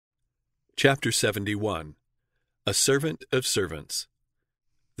Chapter 71. A Servant of Servants.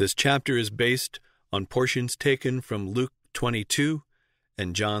 This chapter is based on portions taken from Luke 22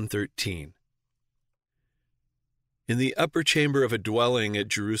 and John 13. In the upper chamber of a dwelling at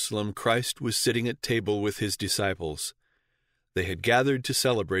Jerusalem, Christ was sitting at table with his disciples. They had gathered to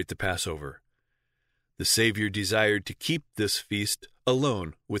celebrate the Passover. The Savior desired to keep this feast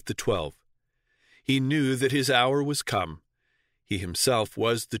alone with the 12. He knew that his hour was come. He himself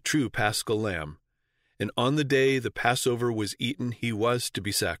was the true Paschal Lamb, and on the day the Passover was eaten, he was to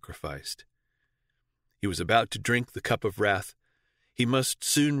be sacrificed. He was about to drink the cup of wrath. He must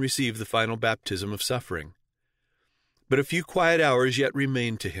soon receive the final baptism of suffering. But a few quiet hours yet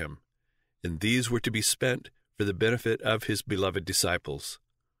remained to him, and these were to be spent for the benefit of his beloved disciples.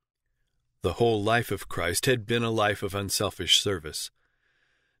 The whole life of Christ had been a life of unselfish service.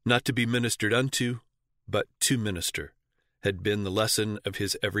 Not to be ministered unto, but to minister, had been the lesson of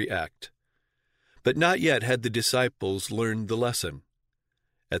his every act. But not yet had the disciples learned the lesson.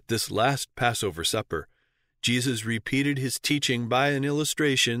 At this last Passover supper, Jesus repeated his teaching by an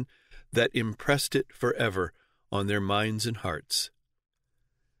illustration that impressed it forever on their minds and hearts.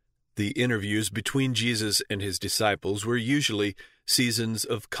 The interviews between Jesus and his disciples were usually seasons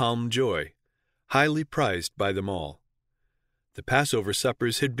of calm joy, highly prized by them all. The Passover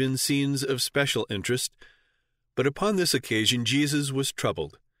suppers had been scenes of special interest, but upon this occasion Jesus was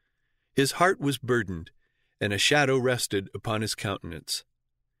troubled. His heart was burdened, and a shadow rested upon his countenance.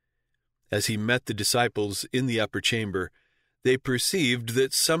 As he met the disciples in the upper chamber, they perceived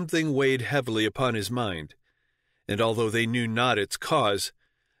that something weighed heavily upon his mind, and although they knew not its cause,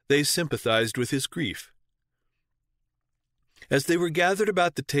 they sympathized with his grief. As they were gathered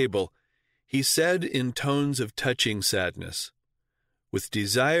about the table, he said in tones of touching sadness, "With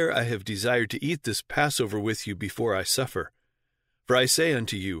desire I have desired to eat this Passover with you before I suffer. For I say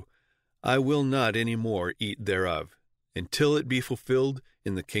unto you, I will not any more eat thereof, until it be fulfilled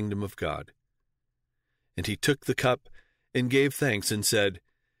in the kingdom of God." And he took the cup, and gave thanks, and said,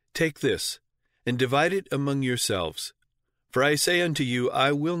 "Take this, and divide it among yourselves. For I say unto you,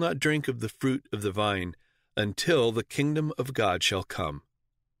 I will not drink of the fruit of the vine, until the kingdom of God shall come."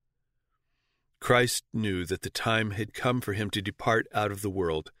 Christ knew that the time had come for him to depart out of the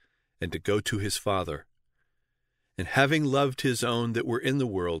world, and to go to his Father. And having loved his own that were in the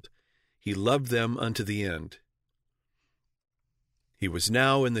world, he loved them unto the end. He was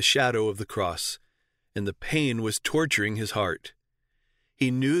now in the shadow of the cross, and the pain was torturing his heart. He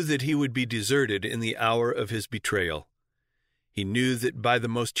knew that he would be deserted in the hour of his betrayal. He knew that by the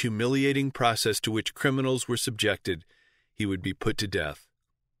most humiliating process to which criminals were subjected, he would be put to death.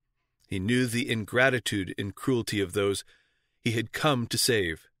 He knew the ingratitude and cruelty of those he had come to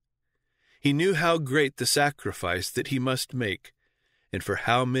save. He knew how great the sacrifice that he must make, and for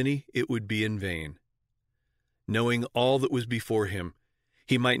how many it would be in vain. Knowing all that was before him,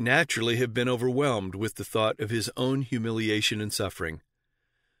 he might naturally have been overwhelmed with the thought of his own humiliation and suffering.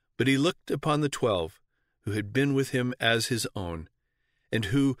 But he looked upon the 12, who had been with him as his own, and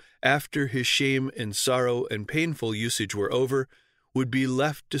who, after his shame and sorrow and painful usage were over, would be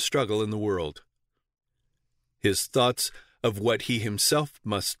left to struggle in the world. His thoughts of what he himself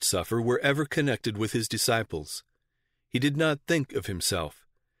must suffer were ever connected with his disciples. He did not think of himself.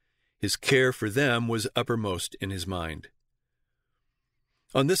 His care for them was uppermost in his mind.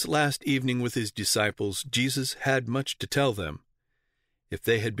 On this last evening with his disciples, Jesus had much to tell them. If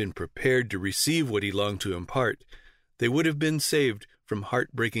they had been prepared to receive what he longed to impart, they would have been saved from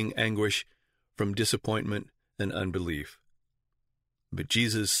heart-breaking anguish, from disappointment and unbelief. But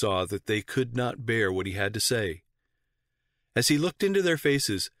Jesus saw that they could not bear what he had to say. As he looked into their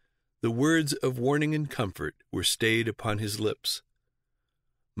faces, the words of warning and comfort were stayed upon his lips.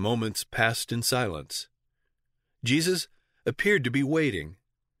 Moments passed in silence. Jesus appeared to be waiting.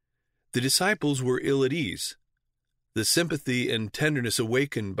 The disciples were ill at ease. The sympathy and tenderness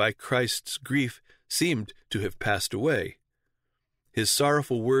awakened by Christ's grief seemed to have passed away. His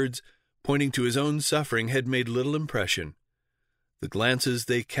sorrowful words, pointing to his own suffering, had made little impression. The glances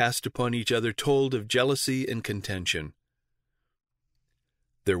they cast upon each other told of jealousy and contention.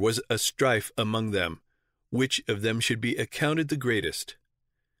 There was a strife among them, which of them should be accounted the greatest.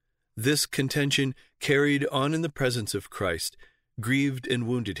 This contention, carried on in the presence of Christ, grieved and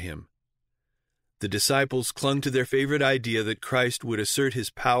wounded him. The disciples clung to their favorite idea that Christ would assert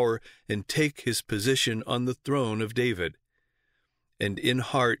his power and take his position on the throne of David. And in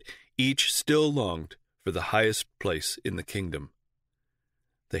heart, each still longed for the highest place in the kingdom.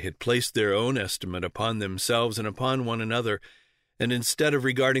 They had placed their own estimate upon themselves and upon one another, and instead of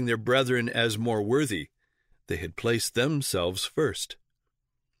regarding their brethren as more worthy, they had placed themselves first.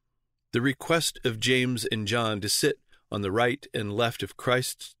 The request of James and John to sit on the right and left of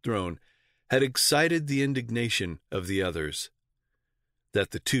Christ's throne had excited the indignation of the others.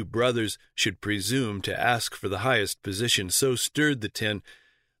 That the two brothers should presume to ask for the highest position so stirred the 10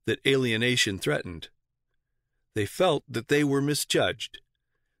 that alienation threatened. They felt that they were misjudged,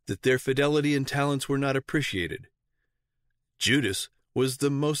 that their fidelity and talents were not appreciated. Judas was the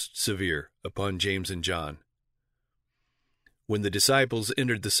most severe upon James and John. When the disciples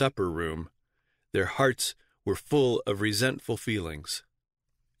entered the supper room, their hearts were full of resentful feelings.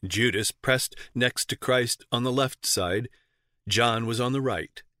 Judas pressed next to Christ on the left side. John was on the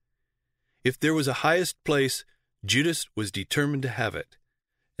right. If there was a highest place, Judas was determined to have it,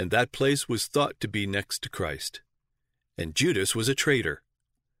 and that place was thought to be next to Christ. And Judas was a traitor.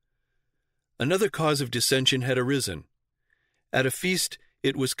 Another cause of dissension had arisen. At a feast,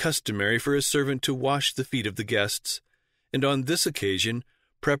 it was customary for a servant to wash the feet of the guests, and on this occasion,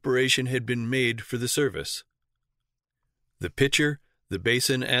 preparation had been made for the service. The pitcher, the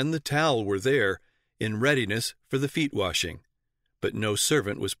basin, and the towel were there, in readiness for the feet washing, but no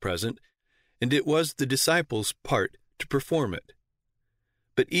servant was present, and it was the disciples' part to perform it.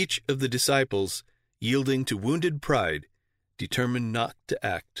 But each of the disciples, yielding to wounded pride, determined not to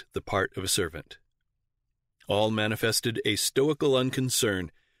act the part of a servant. All manifested a stoical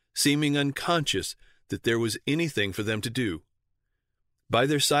unconcern, seeming unconscious that there was anything for them to do. By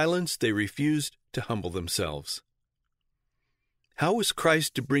their silence they refused to humble themselves. How was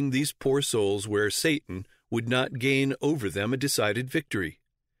Christ to bring these poor souls where Satan would not gain over them a decided victory?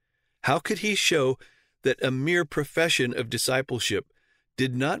 How could he show that a mere profession of discipleship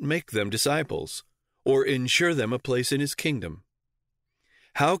did not make them disciples, or ensure them a place in his kingdom?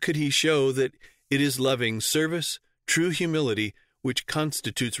 How could he show that it is loving service, true humility, which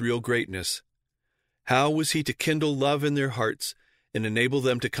constitutes real greatness? How was he to kindle love in their hearts and enable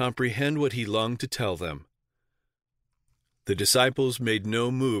them to comprehend what he longed to tell them? The disciples made no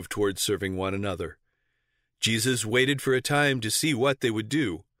move towards serving one another. Jesus waited for a time to see what they would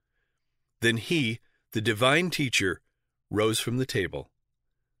do. Then he, the divine teacher, rose from the table.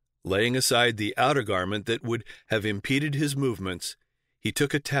 Laying aside the outer garment that would have impeded his movements, he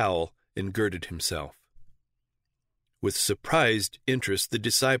took a towel and girded himself. With surprised interest the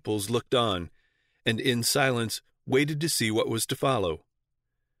disciples looked on, and in silence waited to see what was to follow.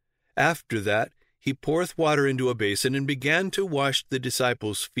 After that, he poureth water into a basin and began to wash the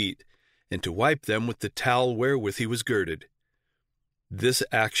disciples' feet, and to wipe them with the towel wherewith he was girded. This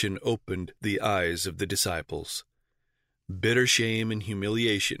action opened the eyes of the disciples. Bitter shame and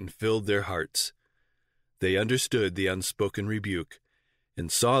humiliation filled their hearts. They understood the unspoken rebuke,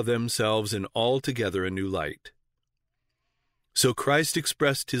 and saw themselves in altogether a new light. So Christ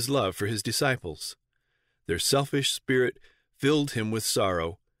expressed his love for his disciples. Their selfish spirit filled him with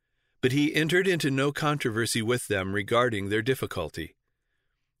sorrow, but he entered into no controversy with them regarding their difficulty.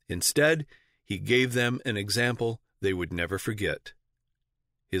 Instead, he gave them an example they would never forget.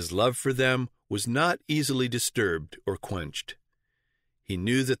 His love for them was not easily disturbed or quenched. He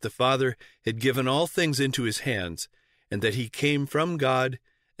knew that the Father had given all things into his hands, and that he came from God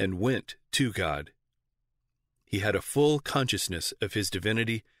and went to God. He had a full consciousness of his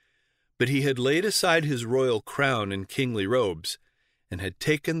divinity, but he had laid aside his royal crown and kingly robes, and had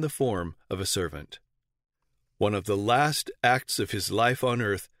taken the form of a servant. One of the last acts of his life on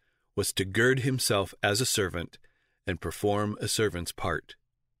earth was to gird himself as a servant and perform a servant's part.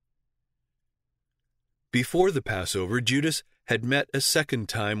 Before the Passover, Judas had met a second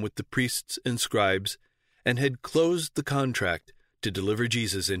time with the priests and scribes, and had closed the contract to deliver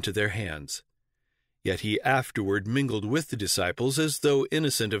Jesus into their hands. Yet he afterward mingled with the disciples as though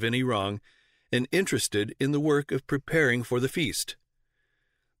innocent of any wrong, and interested in the work of preparing for the feast.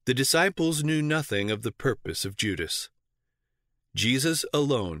 The disciples knew nothing of the purpose of Judas. Jesus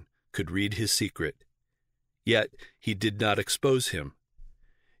alone could read his secret, yet he did not expose him.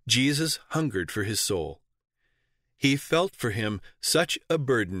 Jesus hungered for his soul. He felt for him such a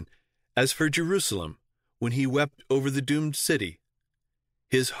burden as for Jerusalem when he wept over the doomed city.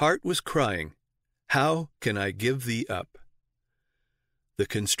 His heart was crying, "How can I give thee up?" The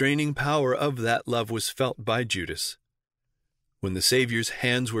constraining power of that love was felt by Judas. When the Savior's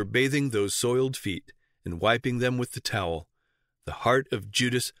hands were bathing those soiled feet and wiping them with the towel, the heart of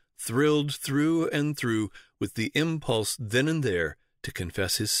Judas thrilled through and through with the impulse then and there to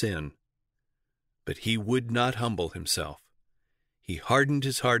confess his sin. But he would not humble himself. He hardened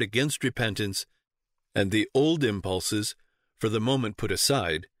his heart against repentance, and the old impulses, for the moment put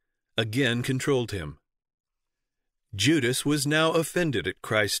aside, again controlled him. Judas was now offended at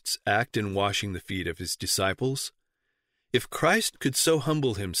Christ's act in washing the feet of his disciples. If Christ could so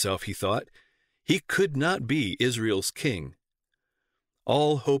humble himself, he thought, he could not be Israel's king.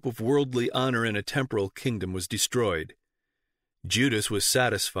 All hope of worldly honor in a temporal kingdom was destroyed. Judas was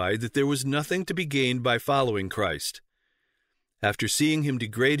satisfied that there was nothing to be gained by following Christ. After seeing him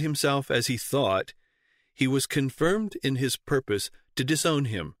degrade himself as he thought, he was confirmed in his purpose to disown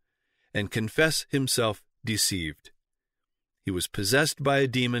him and confess himself deceived. He was possessed by a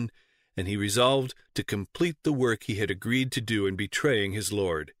demon, and he resolved to complete the work he had agreed to do in betraying his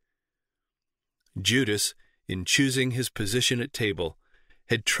Lord. Judas, in choosing his position at table,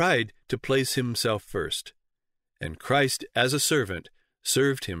 had tried to place himself first, and Christ, as a servant,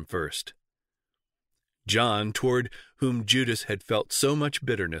 served him first. John, toward whom Judas had felt so much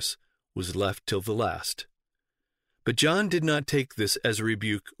bitterness, was left till the last. But John did not take this as a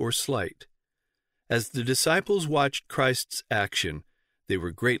rebuke or slight. As the disciples watched Christ's action, they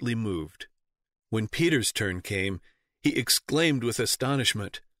were greatly moved. When Peter's turn came, he exclaimed with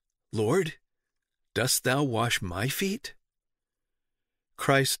astonishment, "Lord, dost thou wash my feet?"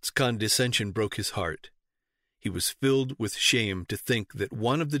 Christ's condescension broke his heart. He was filled with shame to think that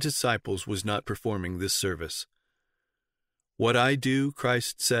one of the disciples was not performing this service. "What I do,"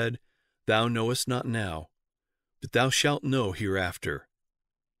 Christ said, "thou knowest not now, but thou shalt know hereafter."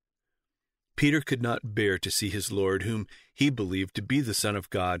 Peter could not bear to see his Lord, whom he believed to be the Son of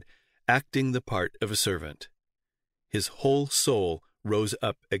God, acting the part of a servant. His whole soul rose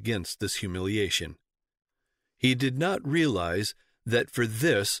up against this humiliation. He did not realize that for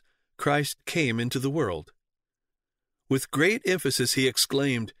this Christ came into the world. With great emphasis he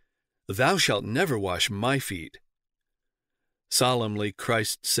exclaimed, "Thou shalt never wash my feet." Solemnly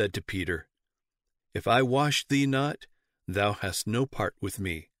Christ said to Peter, "If I wash thee not, thou hast no part with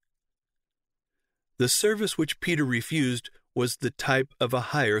me." The service which Peter refused was the type of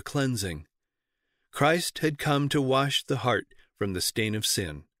a higher cleansing. Christ had come to wash the heart from the stain of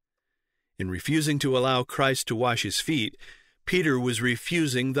sin. In refusing to allow Christ to wash his feet, Peter was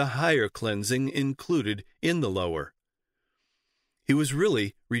refusing the higher cleansing included in the lower. He was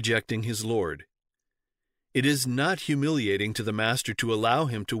really rejecting his Lord. It is not humiliating to the Master to allow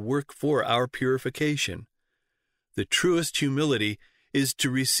him to work for our purification. The truest humility is to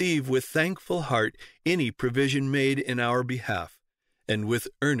receive with thankful heart any provision made in our behalf, and with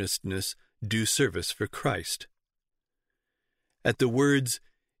earnestness do service for Christ. At the words,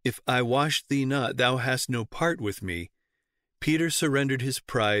 "If I wash thee not, thou hast no part with me," Peter surrendered his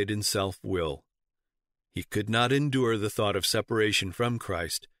pride and self-will. He could not endure the thought of separation from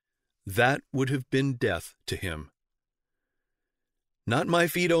Christ. That would have been death to him. "Not my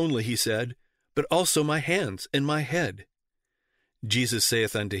feet only," he said, "but also my hands and my head." Jesus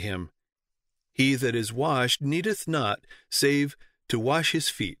saith unto him, "He that is washed needeth not, save to wash his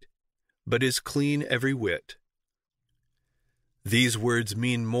feet, but is clean every whit." These words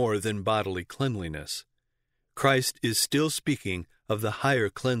mean more than bodily cleanliness. Christ is still speaking of the higher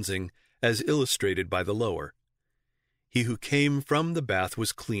cleansing as illustrated by the lower. He who came from the bath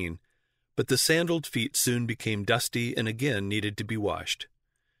was clean, but the sandaled feet soon became dusty and again needed to be washed.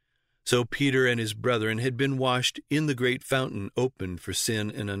 So Peter and his brethren had been washed in the great fountain opened for sin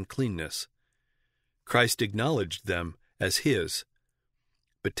and uncleanness. Christ acknowledged them as his.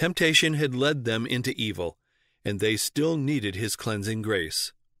 But temptation had led them into evil, and they still needed his cleansing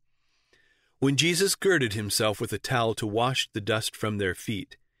grace. When Jesus girded himself with a towel to wash the dust from their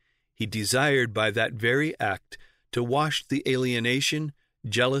feet, he desired by that very act to wash the alienation,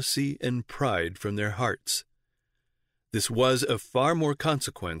 jealousy, and pride from their hearts. This was of far more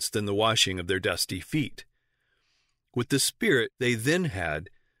consequence than the washing of their dusty feet. With the spirit they then had,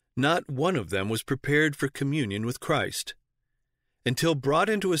 not one of them was prepared for communion with Christ. Until brought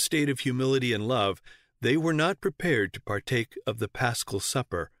into a state of humility and love, they were not prepared to partake of the Paschal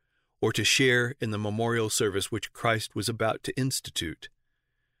Supper or to share in the memorial service which Christ was about to institute.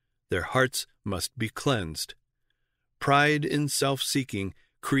 Their hearts must be cleansed. Pride and self-seeking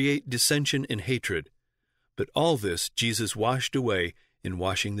create dissension and hatred, but all this Jesus washed away in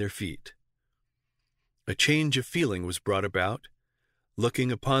washing their feet. A change of feeling was brought about.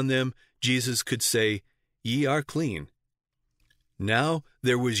 Looking upon them, Jesus could say, "Ye are clean." Now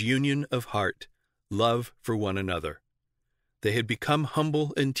there was union of heart, love for one another. They had become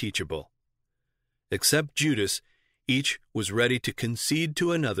humble and teachable. Except Judas, each was ready to concede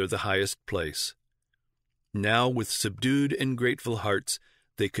to another the highest place. Now, with subdued and grateful hearts,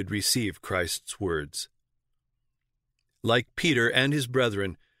 they could receive Christ's words. Like Peter and his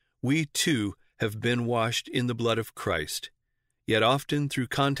brethren, we too have been washed in the blood of Christ, yet often through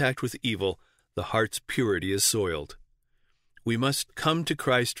contact with evil, the heart's purity is soiled. We must come to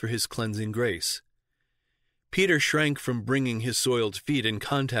Christ for his cleansing grace. Peter shrank from bringing his soiled feet in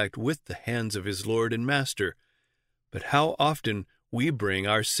contact with the hands of his Lord and Master, but how often we bring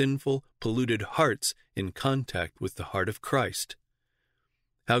our sinful, polluted hearts in contact with the heart of Christ.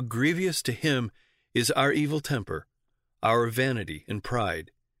 How grievous to him is our evil temper, our vanity and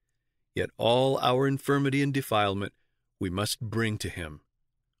pride. Yet all our infirmity and defilement we must bring to him.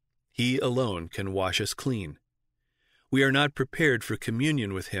 He alone can wash us clean. We are not prepared for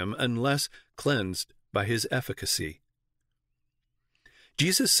communion with him unless cleansed by his efficacy.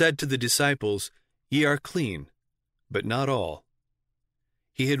 Jesus said to the disciples, "Ye are clean, but not all."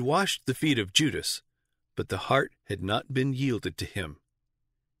 He had washed the feet of Judas, but the heart had not been yielded to him.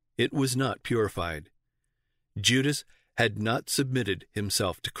 It was not purified. Judas had not submitted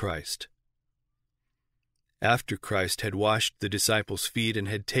himself to Christ. After Christ had washed the disciples' feet and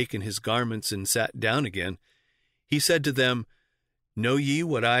had taken his garments and sat down again, he said to them, "Know ye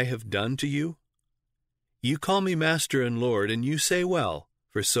what I have done to you? You call me Master and Lord, and you say well,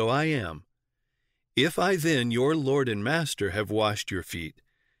 for so I am. If I then, your Lord and Master, have washed your feet,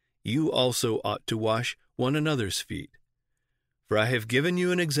 you also ought to wash one another's feet. For I have given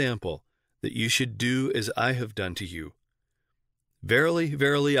you an example, that you should do as I have done to you. Verily,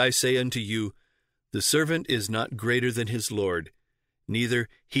 verily, I say unto you, the servant is not greater than his Lord, neither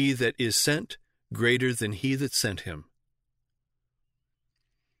he that is sent greater than he that sent him."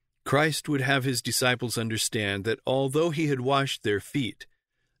 Christ would have his disciples understand that although he had washed their feet,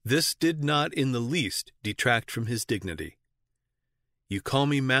 this did not in the least detract from his dignity. "You call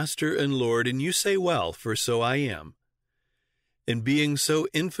me Master and Lord, and you say well, for so I am." And being so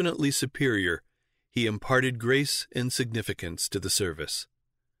infinitely superior, he imparted grace and significance to the service.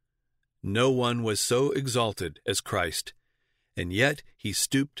 No one was so exalted as Christ, and yet he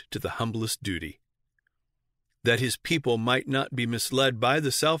stooped to the humblest duty. That his people might not be misled by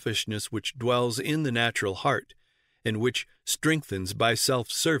the selfishness which dwells in the natural heart, and which strengthens by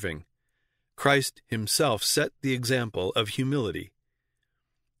self-serving, Christ himself set the example of humility.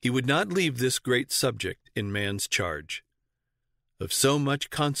 He would not leave this great subject in man's charge. Of so much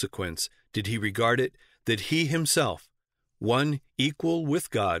consequence did he regard it that he himself, one equal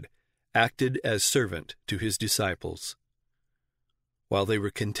with God, acted as servant to his disciples. While they were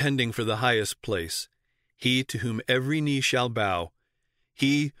contending for the highest place, he to whom every knee shall bow,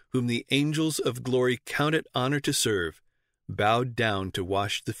 he whom the angels of glory count it honor to serve, bowed down to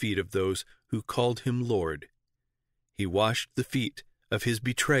wash the feet of those who called him Lord. He washed the feet of his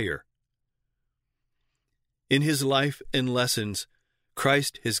betrayer. In his life and lessons,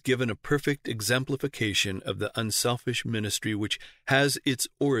 Christ has given a perfect exemplification of the unselfish ministry which has its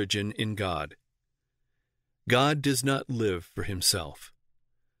origin in God. God does not live for himself.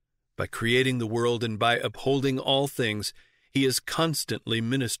 By creating the world and by upholding all things, he is constantly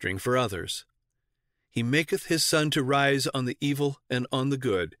ministering for others. He maketh his sun to rise on the evil and on the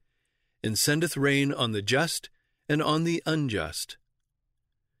good, and sendeth rain on the just and on the unjust.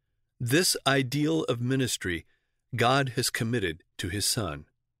 This ideal of ministry God has committed to his Son.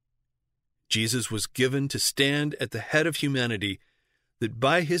 Jesus was given to stand at the head of humanity, that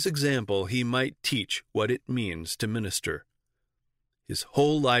by his example he might teach what it means to minister. His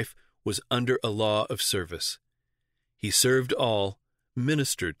whole life was under a law of service. He served all,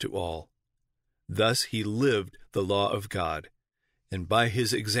 ministered to all. Thus he lived the law of God, and by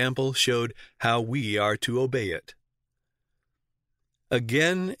his example showed how we are to obey it.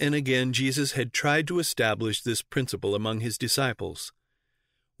 Again and again Jesus had tried to establish this principle among his disciples.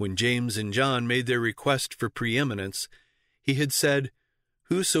 When James and John made their request for preeminence, he had said,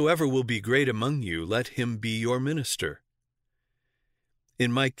 "Whosoever will be great among you, let him be your minister."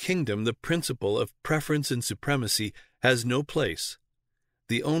 In my kingdom, the principle of preference and supremacy has no place.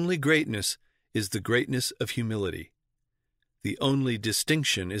 The only greatness is the greatness of humility. The only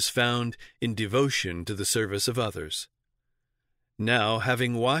distinction is found in devotion to the service of others. Now,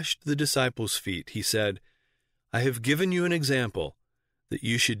 having washed the disciples' feet, he said, "I have given you an example, that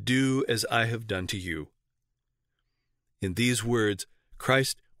you should do as I have done to you." In these words,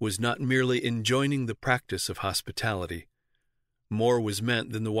 Christ was not merely enjoining the practice of hospitality. More was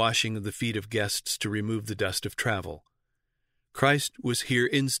meant than the washing of the feet of guests to remove the dust of travel. Christ was here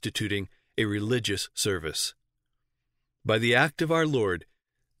instituting a religious service. By the act of our Lord,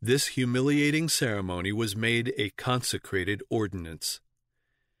 this humiliating ceremony was made a consecrated ordinance.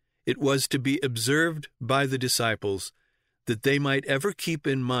 It was to be observed by the disciples, that they might ever keep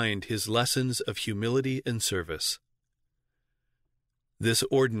in mind his lessons of humility and service. This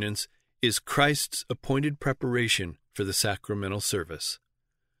ordinance is Christ's appointed preparation for the sacramental service.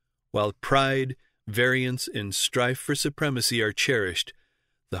 While pride, variance, and strife for supremacy are cherished,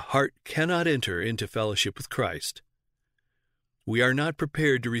 the heart cannot enter into fellowship with Christ. We are not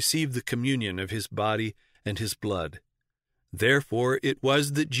prepared to receive the communion of his body and his blood. Therefore it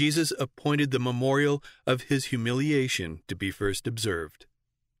was that Jesus appointed the memorial of his humiliation to be first observed.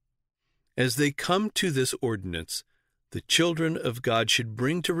 As they come to this ordinance, the children of God should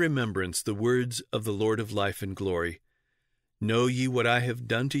bring to remembrance the words of the Lord of life and glory. Know ye what I have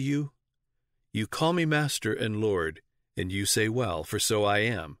done to you? You call me Master and Lord, and you say, well, for so I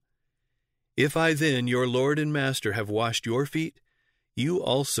am. If I then, your Lord and Master, have washed your feet, you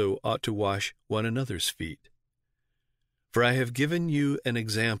also ought to wash one another's feet. For I have given you an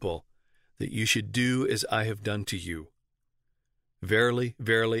example, that you should do as I have done to you. Verily,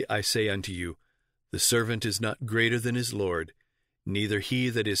 verily, I say unto you, the servant is not greater than his Lord, neither he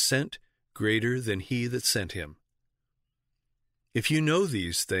that is sent greater than he that sent him. If you know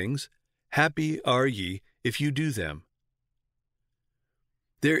these things, happy are ye if you do them.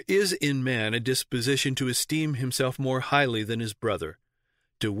 There is in man a disposition to esteem himself more highly than his brother,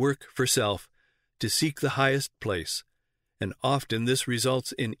 to work for self, to seek the highest place, and often this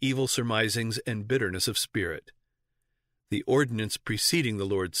results in evil surmisings and bitterness of spirit. The ordinance preceding the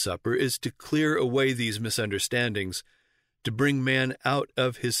Lord's Supper is to clear away these misunderstandings, to bring man out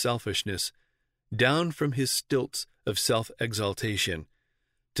of his selfishness, down from his stilts of self-exaltation,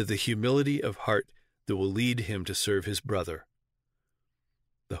 to the humility of heart that will lead him to serve his brother.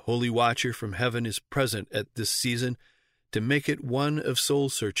 The Holy Watcher from heaven is present at this season to make it one of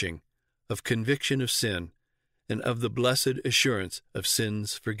soul-searching, of conviction of sin, and of the blessed assurance of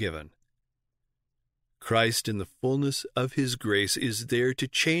sins forgiven. Christ, in the fullness of his grace, is there to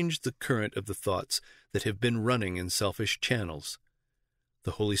change the current of the thoughts that have been running in selfish channels.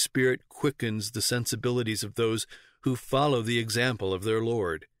 The Holy Spirit quickens the sensibilities of those who follow the example of their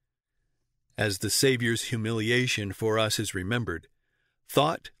Lord. As the Savior's humiliation for us is remembered,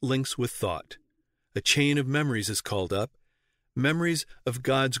 thought links with thought. A chain of memories is called up, memories of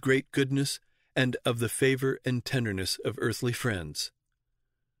God's great goodness and of the favor and tenderness of earthly friends.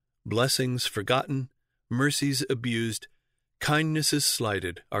 Blessings forgotten, mercies abused, kindnesses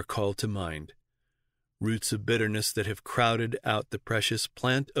slighted are called to mind. Roots of bitterness that have crowded out the precious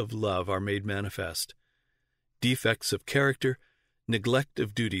plant of love are made manifest. Defects of character, neglect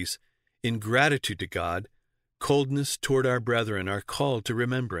of duties, ingratitude to God, coldness toward our brethren are called to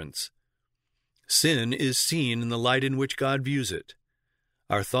remembrance. Sin is seen in the light in which God views it.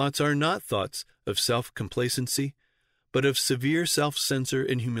 Our thoughts are not thoughts of self-complacency, but of severe self-censor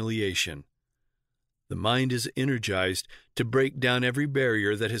and humiliation. The mind is energized to break down every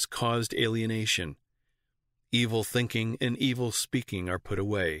barrier that has caused alienation. Evil thinking and evil speaking are put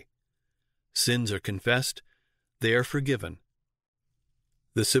away. Sins are confessed, they are forgiven.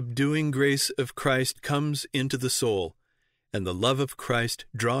 The subduing grace of Christ comes into the soul, and the love of Christ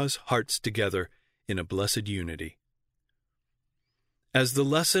draws hearts together in a blessed unity. As the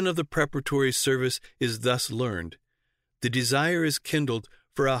lesson of the preparatory service is thus learned, the desire is kindled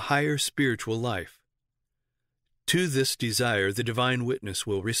for a higher spiritual life. To this desire the divine witness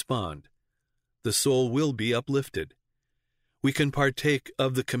will respond. The soul will be uplifted. We can partake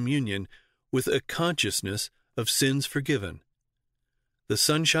of the communion with a consciousness of sins forgiven. The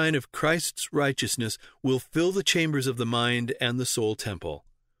sunshine of Christ's righteousness will fill the chambers of the mind and the soul temple.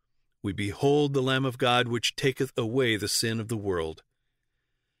 We behold the Lamb of God which taketh away the sin of the world.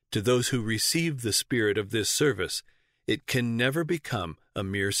 To those who receive the spirit of this service, it can never become a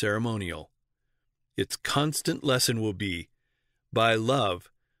mere ceremonial. Its constant lesson will be, by love,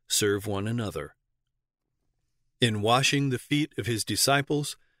 serve one another. In washing the feet of his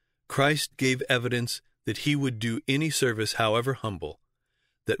disciples, Christ gave evidence that he would do any service, however humble,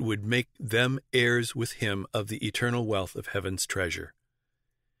 that would make them heirs with him of the eternal wealth of heaven's treasure.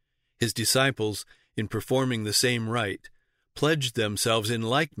 His disciples, in performing the same rite, pledged themselves in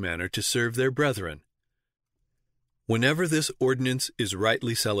like manner to serve their brethren. Whenever this ordinance is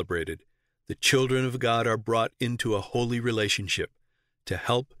rightly celebrated, the children of God are brought into a holy relationship to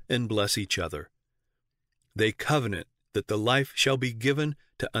help and bless each other. They covenant that the life shall be given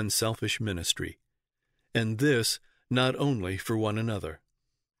to unselfish ministry, and this not only for one another.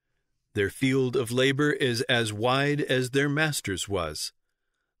 Their field of labor is as wide as their master's was.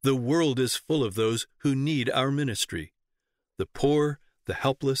 The world is full of those who need our ministry. The poor, the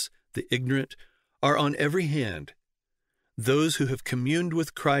helpless, the ignorant are on every hand. Those who have communed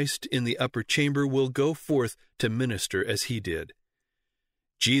with Christ in the upper chamber will go forth to minister as he did.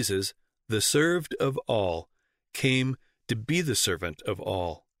 Jesus, the served of all, came to be the servant of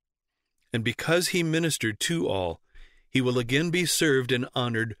all. And because he ministered to all, he will again be served and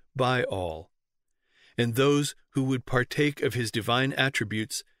honored by all. and those who would partake of his divine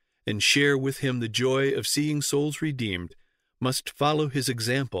attributes and share with him the joy of seeing souls redeemed must follow his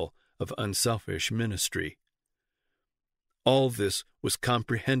example of unselfish ministry. All this was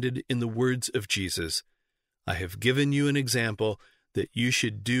comprehended in the words of Jesus, "I have given you an example that you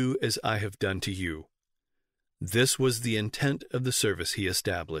should do as I have done to you." This was the intent of the service he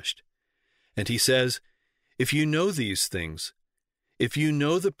established. And he says, if you know these things, if you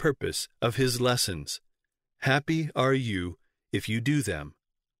know the purpose of his lessons, happy are you if you do them.